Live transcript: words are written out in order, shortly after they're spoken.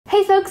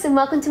folks, and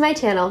welcome to my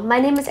channel. My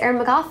name is Erin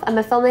McGoff. I'm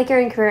a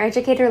filmmaker and career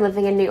educator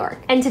living in New York.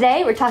 And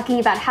today we're talking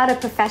about how to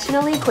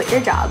professionally quit your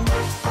job.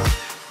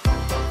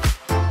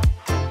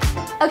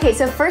 Okay,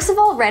 so first of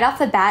all, right off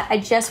the bat, I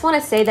just want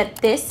to say that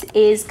this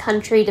is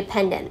country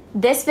dependent.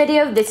 This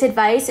video, this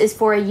advice is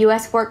for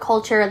US work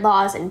culture,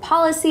 laws, and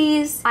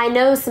policies. I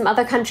know some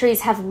other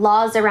countries have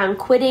laws around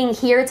quitting.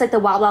 Here, it's like the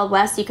Wild Wild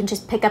West. You can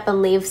just pick up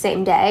and leave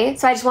same day.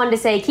 So I just wanted to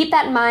say, keep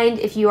that in mind.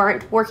 If you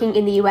aren't working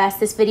in the US,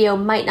 this video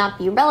might not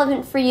be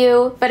relevant for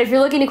you. But if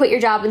you're looking to quit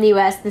your job in the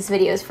US, this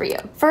video is for you.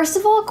 First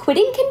of all,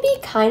 quitting can be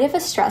kind of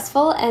a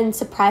stressful and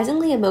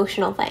surprisingly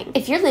emotional thing.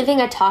 If you're leaving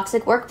a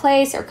toxic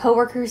workplace or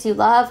coworkers you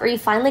love, or you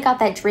finally got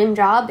that dream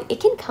job, it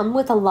can come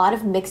with a lot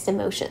of mixed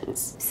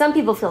emotions. Some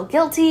people feel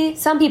guilty,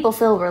 some people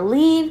feel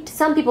relieved,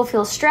 some people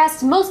feel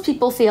stressed, most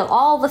people feel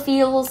all the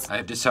feels. I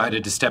have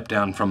decided to step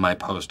down from my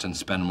post and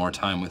spend more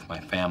time with my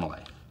family.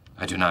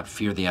 I do not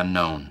fear the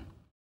unknown.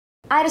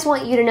 I just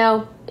want you to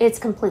know it's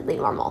completely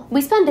normal.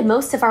 We spend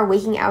most of our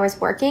waking hours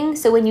working,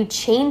 so when you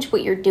change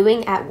what you're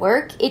doing at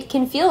work, it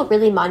can feel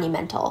really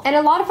monumental. And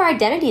a lot of our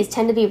identities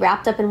tend to be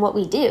wrapped up in what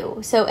we do,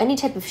 so any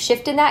type of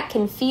shift in that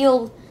can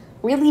feel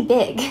really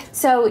big.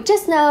 So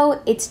just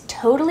know it's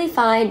totally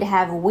fine to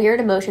have weird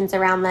emotions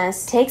around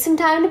this. Take some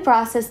time to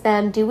process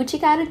them, do what you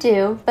gotta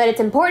do, but it's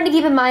important to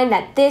keep in mind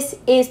that this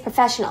is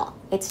professional.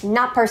 It's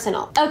not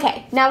personal.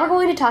 Okay, now we're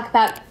going to talk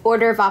about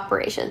order of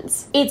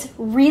operations. It's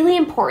really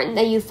important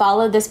that you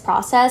follow this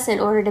process in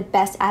order to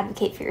best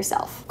advocate for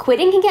yourself.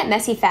 Quitting can get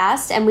messy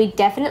fast, and we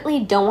definitely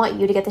don't want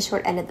you to get the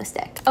short end of the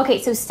stick.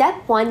 Okay, so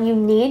step one, you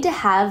need to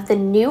have the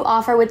new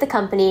offer with the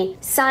company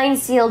signed,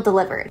 sealed,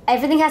 delivered.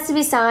 Everything has to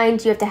be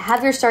signed. You have to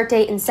have your start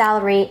date and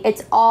salary.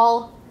 It's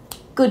all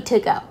good to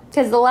go.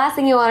 Because the last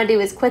thing you want to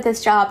do is quit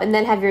this job and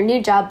then have your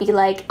new job be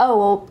like, oh,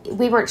 well,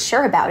 we weren't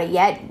sure about it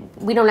yet.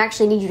 We don't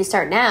actually need you to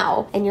start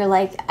now. And you're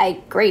like,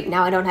 great,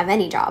 now I don't have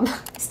any job.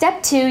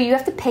 Step two, you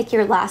have to pick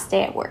your last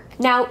day at work.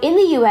 Now, in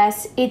the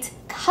US, it's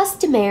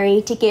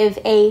customary to give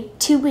a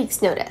 2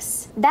 weeks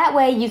notice. That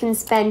way you can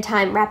spend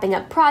time wrapping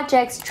up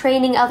projects,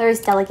 training others,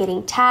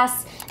 delegating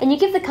tasks, and you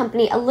give the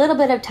company a little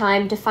bit of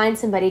time to find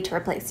somebody to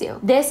replace you.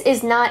 This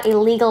is not a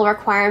legal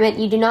requirement.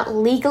 You do not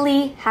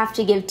legally have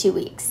to give 2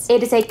 weeks.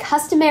 It is a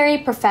customary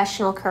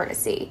professional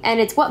courtesy, and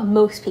it's what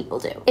most people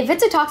do. If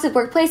it's a toxic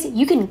workplace,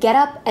 you can get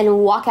up and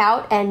walk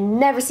out and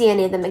never see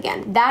any of them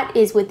again. That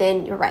is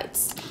within your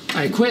rights.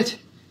 I quit.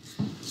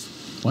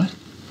 What?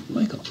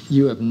 Michael.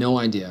 You have no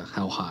idea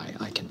how high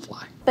I can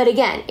fly. But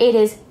again, it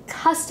is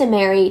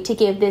customary to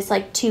give this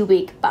 2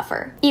 week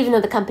buffer, even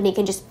though the company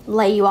can just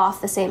lay you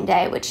off the same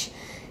day, which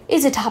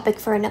is a topic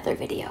for another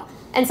video.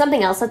 And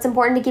something else that's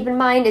important to keep in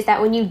mind is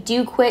that when you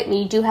do quit and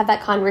you do have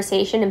that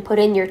conversation and put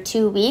in your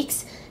 2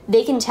 weeks,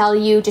 they can tell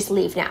you just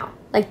leave now.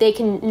 They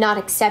can not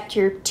accept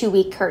your 2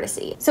 week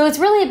courtesy. So it's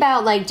really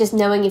about just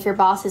knowing if your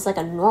boss is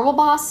a normal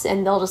boss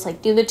and they'll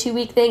just do the 2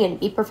 week thing and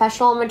be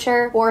professional and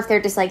mature, or if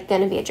they're just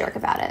gonna be a jerk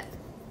about it.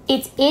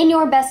 It's in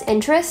your best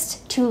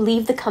interest to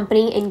leave the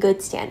company in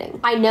good standing.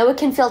 I know it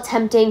can feel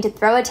tempting to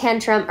throw a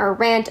tantrum or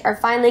rant or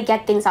finally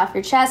get things off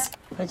your chest.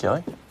 Hey,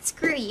 Kelly.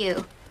 Screw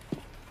you.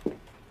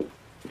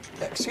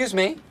 Excuse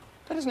me,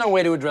 that is no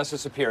way to address a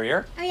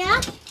superior. Oh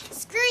yeah?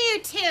 Screw you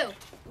too.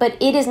 But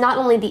it is not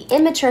only the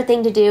immature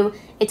thing to do,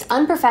 it's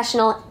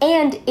unprofessional,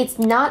 and it's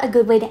not a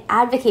good way to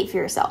advocate for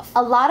yourself.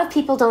 A lot of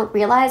people don't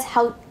realize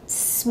how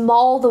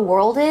small the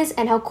world is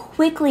and how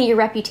quickly your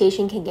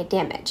reputation can get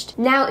damaged.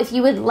 Now, if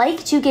you would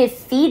like to give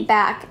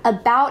feedback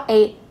about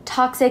a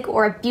toxic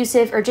or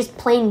abusive or just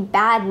plain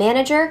bad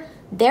manager,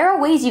 there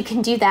are ways you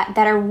can do that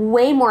that are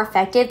way more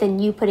effective than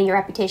you putting your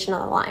reputation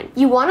on the line.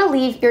 You want to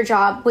leave your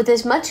job with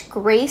as much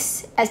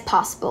grace as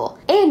possible,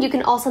 and you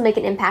can also make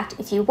an impact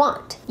if you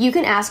want. You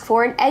can ask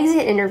for an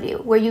exit interview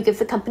where you give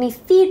the company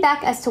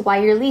feedback as to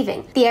why you're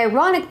leaving. The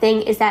ironic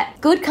thing is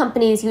that good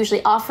companies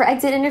usually offer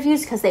exit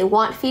interviews because they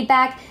want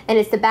feedback, and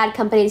it's the bad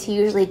companies who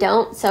usually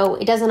don't, so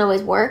it doesn't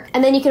always work.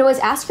 And then you can always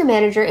ask your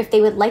manager if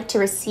they would like to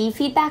receive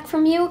feedback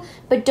from you,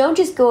 but don't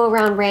just go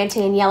around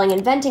ranting and yelling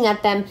and venting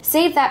at them.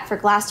 Save that for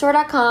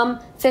Glassdoor.com,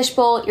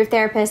 Fishbowl, your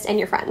therapist, and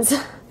your friends.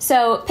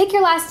 So pick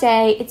your last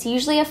day. It's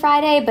usually a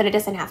Friday, but it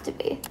doesn't have to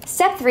be.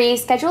 Step three,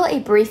 schedule a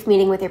brief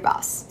meeting with your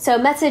boss. So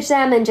message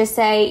them and just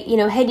say,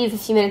 hey, do you have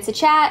a few minutes to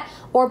chat?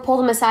 Or pull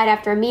them aside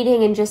after a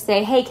meeting and just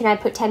say, hey, can I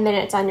put 10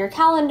 minutes on your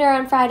calendar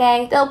on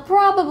Friday? They'll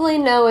probably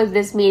know what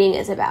this meeting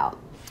is about.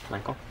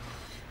 Michael?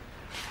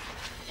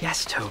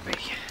 Yes, Toby.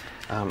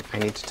 I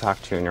need to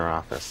talk to you in your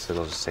office.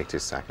 It'll just take 2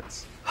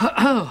 seconds.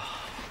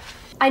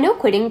 I know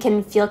quitting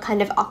can feel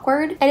kind of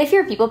awkward, and if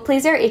you're a people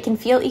pleaser, it can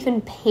feel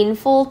even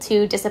painful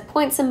to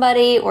disappoint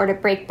somebody or to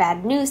break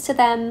bad news to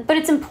them. But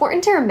it's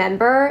important to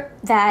remember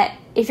that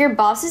if your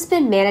boss has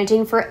been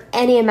managing for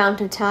any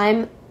amount of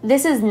time,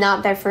 this is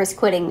not their first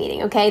quitting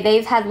meeting, okay?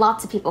 They've had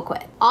lots of people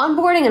quit.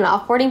 Onboarding and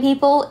offboarding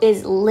people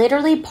is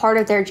literally part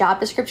of their job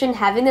description.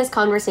 Having this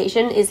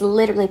conversation is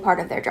literally part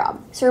of their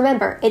job. So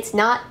remember, it's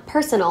not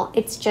personal,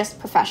 it's just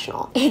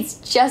professional. It's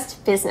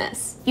just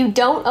business. You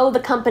don't owe the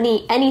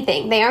company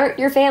anything. They aren't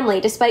your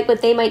family, despite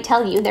what they might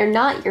tell you. They're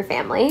not your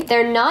family.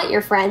 They're not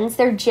your friends.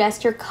 They're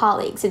just your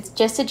colleagues. It's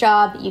just a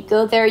job. You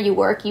go there, you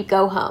work, you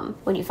go home.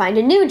 When you find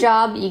a new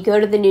job, you go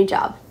to the new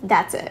job.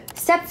 That's it.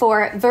 Step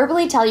 4,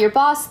 verbally tell your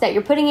boss that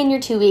you're putting in your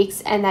 2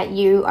 weeks and that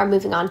you are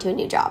moving on to a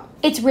new job.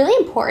 It's really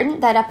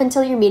important that up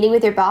until you're meeting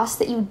with your boss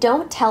that you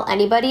don't tell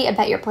anybody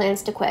about your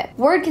plans to quit.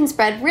 Word can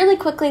spread really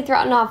quickly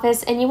throughout an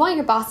office, and you want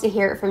your boss to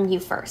hear it from you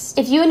first.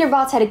 If you and your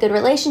boss had a good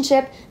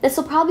relationship, this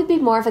will probably be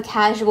more of a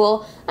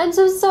casual, "I'm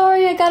so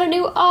sorry, I got a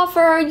new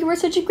offer. You were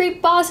such a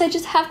great boss, I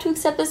just have to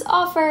accept this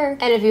offer."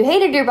 And if you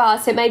hated your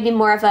boss, it might be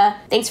more of a,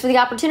 "Thanks for the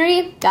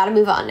opportunity, gotta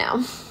move on now."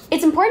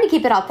 It's important to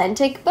keep it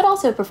authentic, but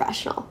also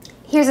professional.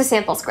 Here's a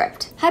sample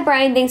script. "Hi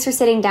Brian, thanks for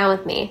sitting down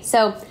with me.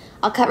 So,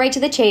 I'll cut right to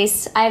the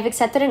chase. I have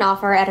accepted an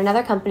offer at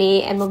another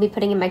company and will be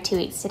putting in my 2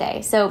 weeks today.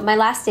 So my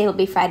last day will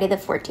be Friday the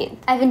 14th.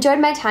 I've enjoyed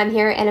my time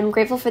here and I'm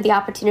grateful for the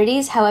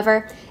opportunities.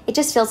 However, it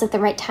just feels like the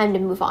right time to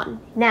move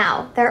on."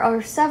 Now, there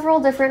are several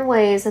different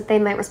ways that they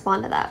might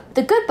respond to that.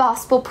 The good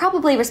boss will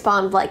probably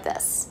respond like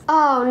this.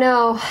 "Oh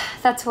no,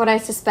 that's what I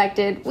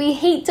suspected. We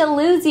hate to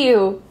lose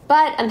you,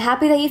 but I'm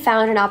happy that you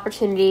found an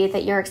opportunity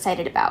that you're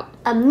excited about."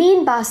 A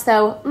mean boss,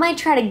 though, might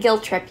try to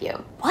guilt trip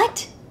you.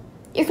 "What?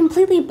 You're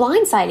completely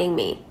blindsiding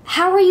me.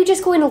 How are you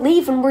just going to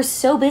leave when we're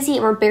so busy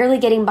and we're barely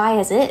getting by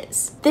as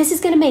is? This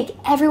is going to make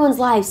everyone's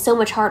lives so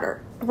much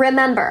harder."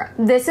 Remember,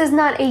 this is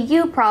not a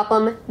you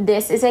problem,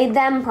 this is a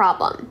them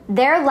problem.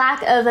 Their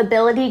lack of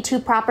ability to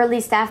properly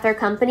staff their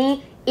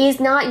company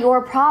is not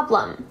your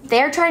problem.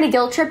 They're trying to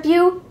guilt trip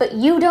you, but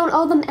you don't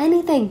owe them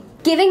anything.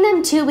 Giving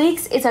them 2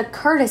 weeks is a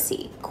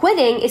courtesy.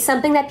 Quitting is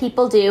something that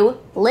people do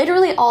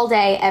literally all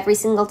day, every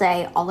single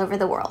day, all over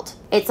the world.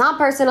 It's not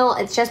personal,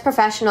 it's just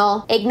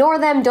professional. Ignore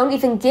them, don't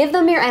even give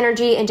them your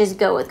energy, and just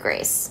go with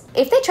grace.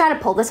 If they try to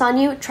pull this on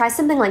you, try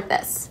something like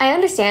this. "I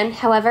understand,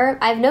 however,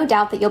 I have no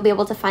doubt that you'll be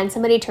able to find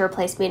somebody to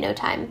replace me in no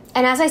time.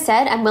 And as I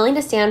said, I'm willing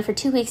to stand for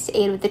 2 weeks to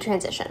aid with the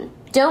transition."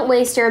 Don't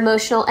waste your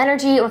emotional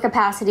energy or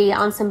capacity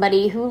on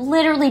somebody who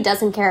literally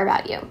doesn't care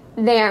about you.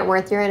 They aren't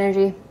worth your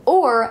energy.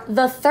 Or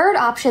the third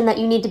option that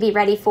you need to be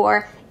ready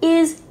for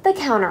is the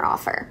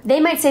counteroffer. They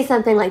might say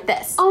something like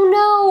this. "Oh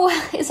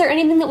no, is there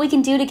anything that we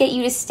can do to get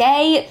you to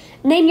stay?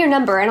 Name your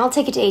number and I'll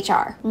take it to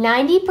HR."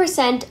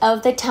 90%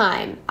 of the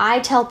time, I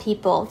tell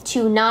people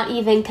to not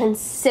even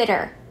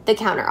consider the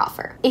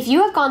counteroffer. If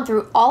you have gone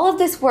through all of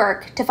this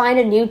work to find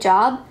a new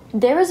job,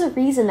 there is a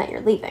reason that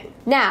you're leaving.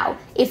 Now,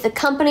 if the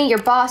company, your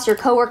boss, your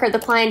coworker, the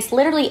clients,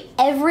 literally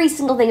every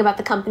single thing about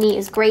the company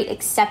is great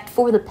except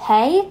for the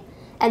pay,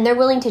 and they're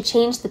willing to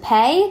change the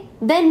pay,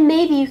 then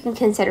maybe you can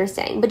consider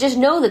staying. But just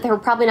know that they're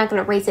probably not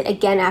going to raise it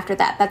again after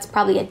that. That's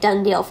probably a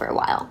done deal for a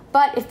while.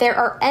 But if there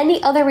are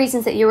any other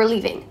reasons that you are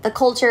leaving, the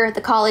culture,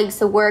 the colleagues,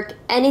 the work,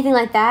 anything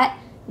like that,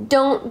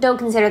 don't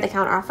consider the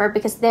counteroffer,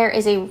 because there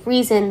is a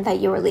reason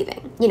that you are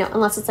leaving. You know,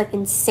 unless it's like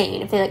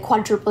insane. If they like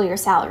quadruple your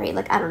salary,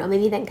 like I don't know,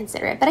 maybe then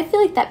consider it. But I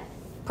feel like that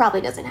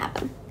probably doesn't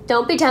happen.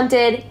 Don't be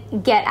tempted,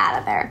 get out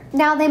of there.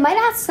 Now they might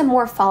ask some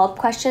more follow-up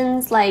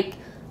questions like,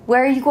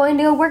 where are you going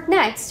to go work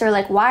next? Or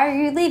like, why are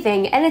you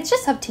leaving? And it's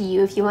just up to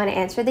you if you want to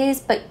answer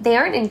these, but they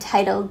aren't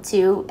entitled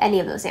to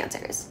any of those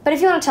answers. But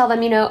if you want to tell them,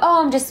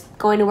 oh, I'm just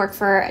going to work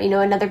for,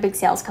 another big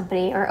sales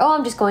company, or oh,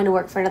 I'm just going to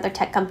work for another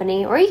tech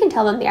company, or you can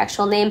tell them the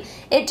actual name.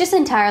 It just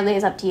entirely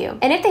is up to you.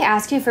 And if they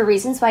ask you for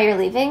reasons why you're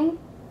leaving,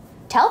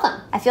 tell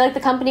them. I feel like the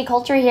company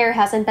culture here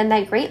hasn't been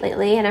that great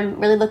lately, and I'm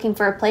really looking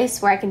for a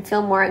place where I can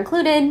feel more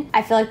included.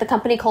 I feel like the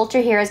company culture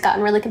here has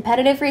gotten really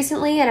competitive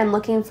recently, and I'm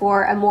looking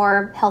for a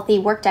more healthy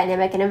work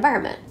dynamic and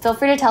environment. Feel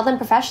free to tell them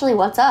professionally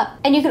what's up.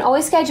 And you can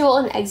always schedule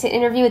an exit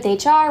interview with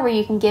HR where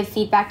you can give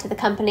feedback to the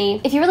company.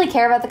 If you really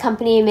care about the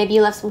company, maybe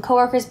you left some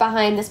coworkers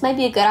behind, this might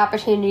be a good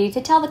opportunity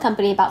to tell the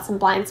company about some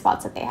blind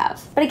spots that they have.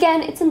 But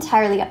again, it's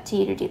entirely up to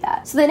you to do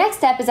that. So the next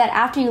step is that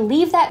after you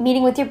leave that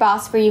meeting with your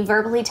boss where you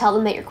verbally tell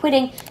them that you're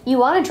quitting,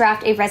 you want to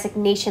draft a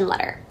resignation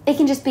letter. It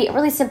can just be a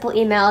really simple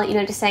email,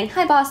 just saying,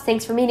 "Hi boss,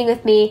 thanks for meeting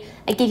with me.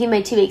 I gave you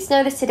my 2 weeks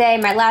notice today.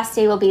 My last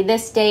day will be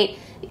this date.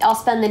 I'll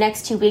spend the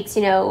next 2 weeks,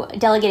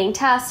 delegating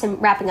tasks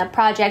and wrapping up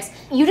projects."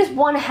 You just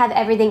want to have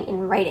everything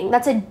in writing.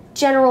 That's a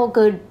general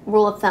good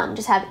rule of thumb.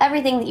 Just have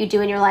everything that you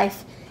do in your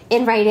life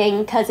in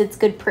writing, because it's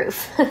good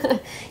proof.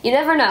 You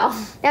never know.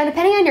 Now,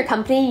 depending on your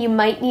company, you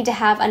might need to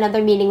have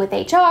another meeting with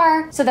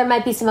HR. So there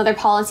might be some other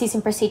policies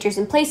and procedures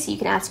in place that you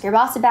can ask your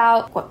boss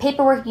about. What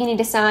paperwork you need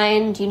to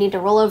sign? Do you need to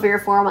roll over your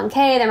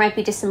 401k? There might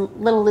be just some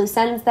little loose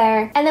ends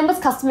there. And then what's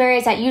customary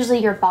is that usually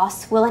your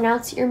boss will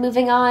announce that you're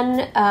moving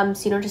on.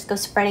 So you don't just go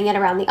spreading it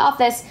around the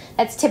office.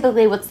 That's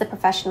typically what's the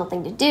professional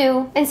thing to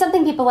do. And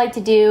something people like to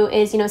do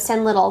is,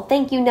 send little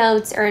thank you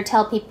notes or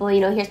tell people,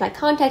 here's my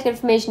contact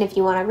information if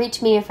you want to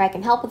reach me, if I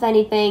can help with with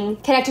anything,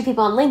 connect with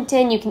people on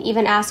LinkedIn. You can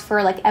even ask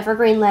for like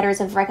evergreen letters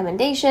of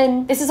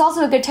recommendation. This is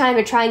also a good time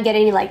to try and get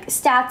any like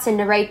stats and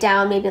to write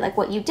down maybe like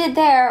what you did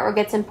there or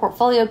get some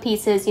portfolio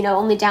pieces. You know,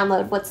 only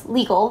download what's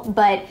legal,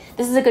 but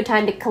this is a good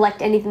time to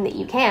collect anything that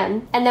you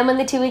can. And then when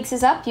the 2 weeks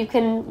is up, you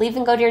can leave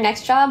and go to your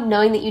next job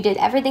knowing that you did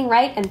everything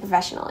right and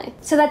professionally.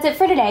 So that's it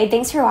for today.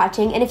 Thanks for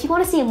watching. And if you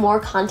want to see more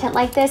content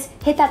like this,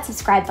 hit that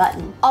subscribe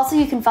button. Also,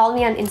 you can follow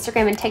me on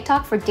Instagram and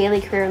TikTok for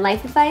daily career and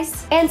life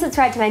advice, and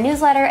subscribe to my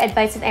newsletter,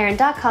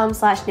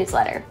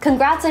 advicewithaaron.com/newsletter.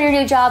 Congrats on your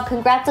new job.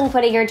 Congrats on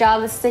quitting your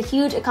job. This is a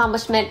huge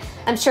accomplishment.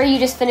 I'm sure you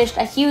just finished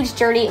a huge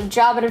journey of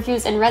job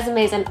interviews and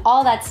resumes and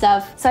all that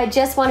stuff. So I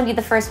just want to be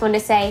the first one to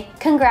say,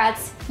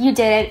 congrats, you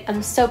did it.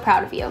 I'm so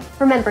proud of you.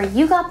 Remember,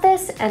 you got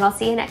this, and I'll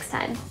see you next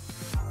time.